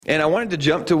And I wanted to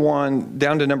jump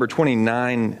down to number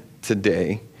 29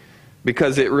 today,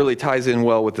 because it really ties in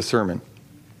well with the sermon.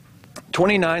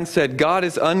 29 said, God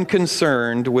is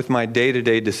unconcerned with my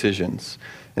day-to-day decisions.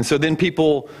 And so then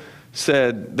people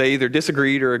said they either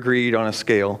disagreed or agreed on a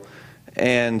scale.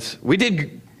 And we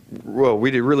did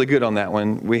really good on that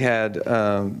one. We had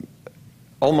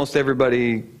almost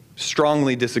everybody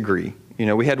strongly disagree.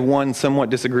 We had one somewhat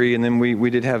disagree, and then we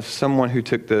did have someone who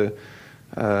took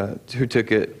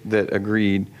it that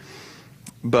agreed.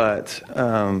 But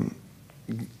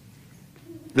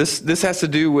this has to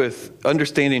do with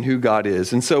understanding who God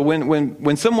is. And so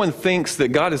when someone thinks that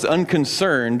God is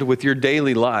unconcerned with your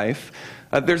daily life,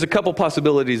 there's a couple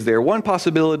possibilities there. One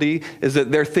possibility is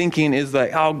that their thinking is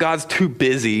like, oh, God's too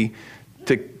busy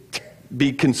to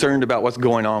be concerned about what's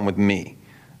going on with me,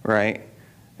 right?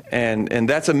 And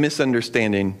that's a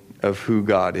misunderstanding of who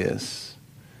God is.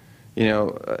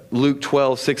 Luke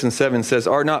 12:6-7 says,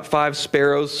 are not 5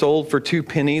 sparrows sold for 2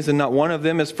 pennies, and not one of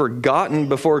them is forgotten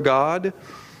before God?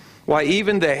 Why,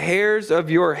 even the hairs of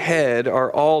your head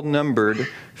are all numbered.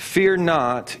 Fear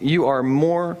not, you are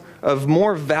of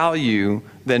more value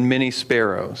than many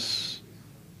sparrows.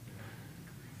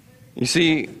 You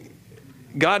see,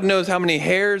 God knows how many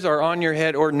hairs are on your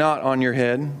head or not on your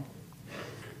head.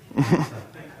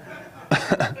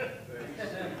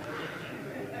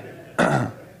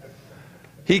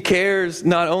 He cares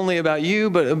not only about you,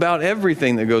 but about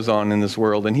everything that goes on in this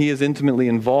world. And he is intimately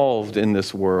involved in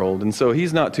this world. And so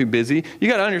he's not too busy. You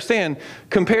got to understand,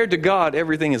 compared to God,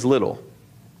 everything is little.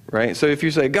 Right? So if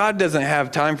you say, God doesn't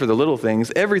have time for the little things,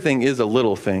 everything is a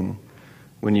little thing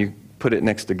when you put it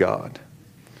next to God.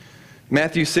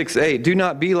 Matthew 6:8, do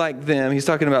not be like them. He's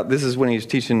talking about, this is when he's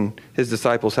teaching his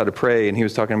disciples how to pray, and he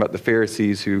was talking about the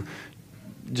Pharisees who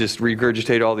just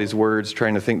regurgitate all these words,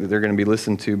 trying to think that they're going to be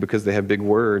listened to because they have big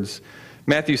words.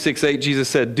 Matthew 6:8, Jesus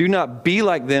said, do not be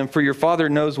like them, for your Father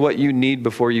knows what you need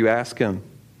before you ask him.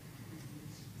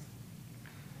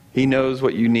 He knows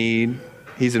what you need.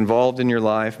 He's involved in your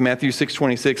life. Matthew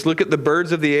 6:26, look at the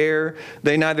birds of the air.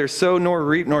 They neither sow nor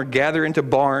reap nor gather into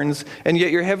barns, and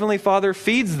yet your heavenly Father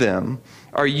feeds them.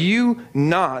 Are you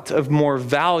not of more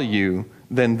value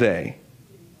than they?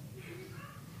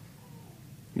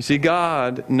 You see,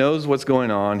 God knows what's going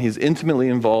on. He's intimately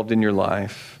involved in your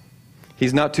life.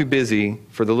 He's not too busy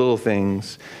for the little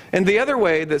things. And the other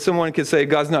way that someone could say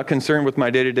God's not concerned with my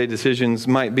day-to-day decisions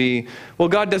might be, well,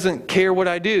 God doesn't care what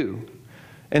I do.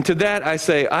 And to that I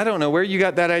say, I don't know where you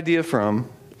got that idea from,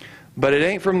 but it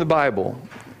ain't from the Bible,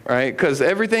 right? Because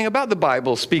everything about the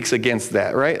Bible speaks against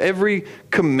that, right? Every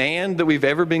command that we've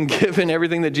ever been given,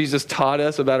 everything that Jesus taught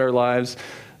us about our lives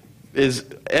is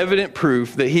evident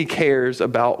proof that he cares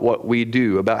about what we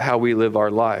do, about how we live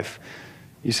our life.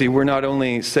 You see, we're not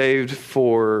only saved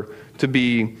to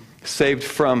be saved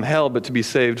from hell, but to be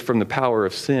saved from the power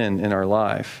of sin in our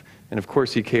life. And of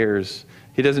course he cares.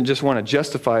 He doesn't just want to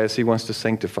justify us, he wants to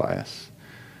sanctify us.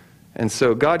 And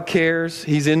so God cares,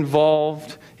 he's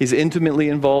involved, he's intimately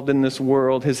involved in this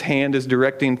world, his hand is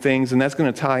directing things, and that's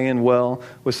going to tie in well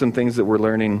with some things that we're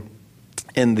learning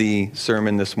in the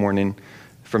sermon this morning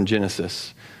from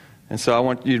Genesis. And so I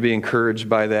want you to be encouraged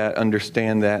by that,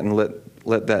 understand that, and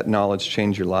let that knowledge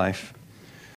change your life.